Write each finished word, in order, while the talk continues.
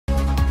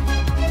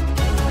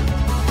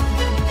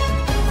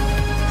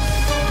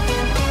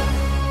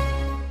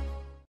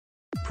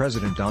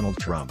President Donald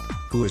Trump,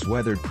 who has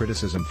weathered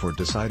criticism for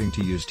deciding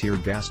to use tear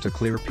gas to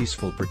clear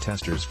peaceful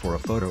protesters for a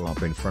photo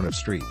op in front of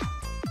street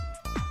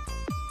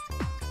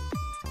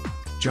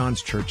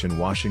John's Church in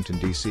Washington,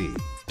 D.C.,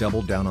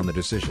 doubled down on the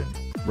decision,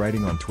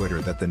 writing on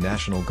Twitter that the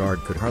National Guard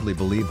could hardly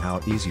believe how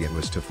easy it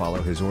was to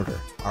follow his order.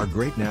 "Our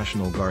great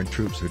National Guard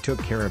troops who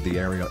took care of the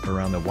area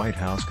around the White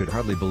House could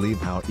hardly believe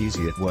how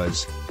easy it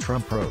was,"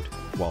 Trump wrote,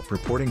 while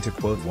purporting to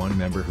quote one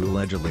member who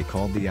allegedly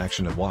called the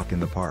action a walk in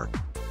the park.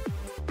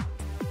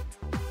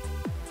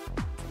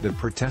 The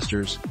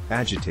protesters,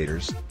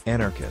 agitators,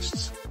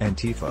 anarchists,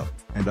 Antifa,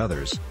 and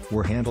others,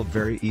 were handled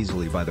very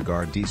easily by the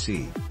Guard,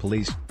 DC,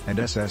 police, and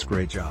SS.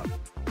 Great job,"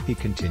 he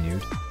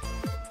continued.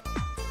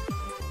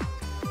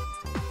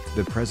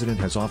 The president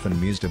has often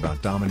mused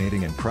about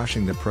dominating and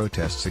crushing the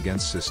protests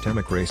against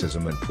systemic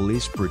racism and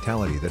police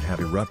brutality that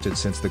have erupted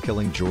since the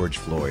killing George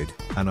Floyd,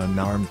 an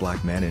unarmed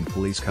black man in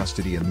police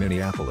custody in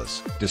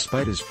Minneapolis.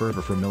 Despite his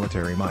fervor for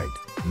military might,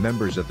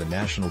 members of the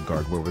National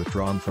Guard were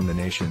withdrawn from the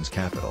nation's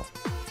capital.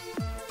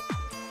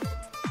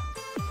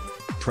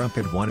 Trump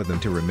had wanted them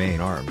to remain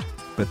armed,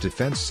 but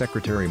Defense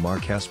Secretary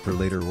Mark Esper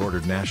later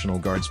ordered National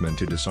Guardsmen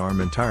to disarm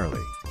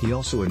entirely. He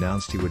also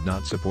announced he would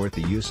not support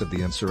the use of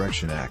the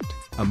Insurrection Act,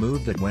 a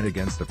move that went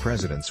against the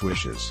president's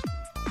wishes.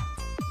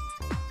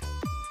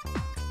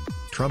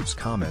 Trump's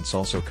comments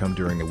also come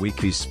during a week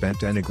he spent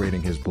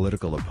denigrating his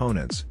political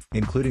opponents,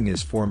 including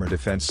his former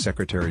Defense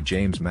Secretary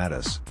James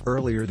Mattis.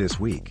 Earlier this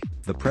week,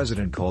 the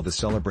president called the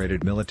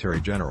celebrated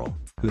military general,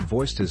 who'd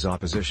voiced his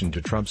opposition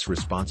to Trump's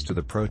response to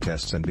the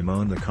protests and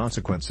bemoaned the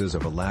consequences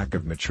of a lack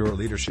of mature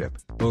leadership,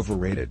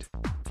 overrated.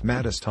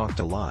 "Mattis talked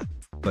a lot,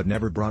 but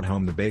never brought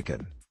home the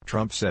bacon,"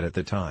 Trump said at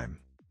the time.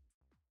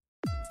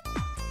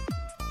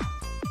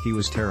 "He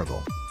was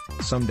terrible.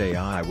 Someday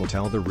I will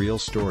tell the real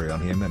story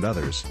on him and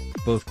others,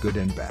 both good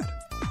and bad."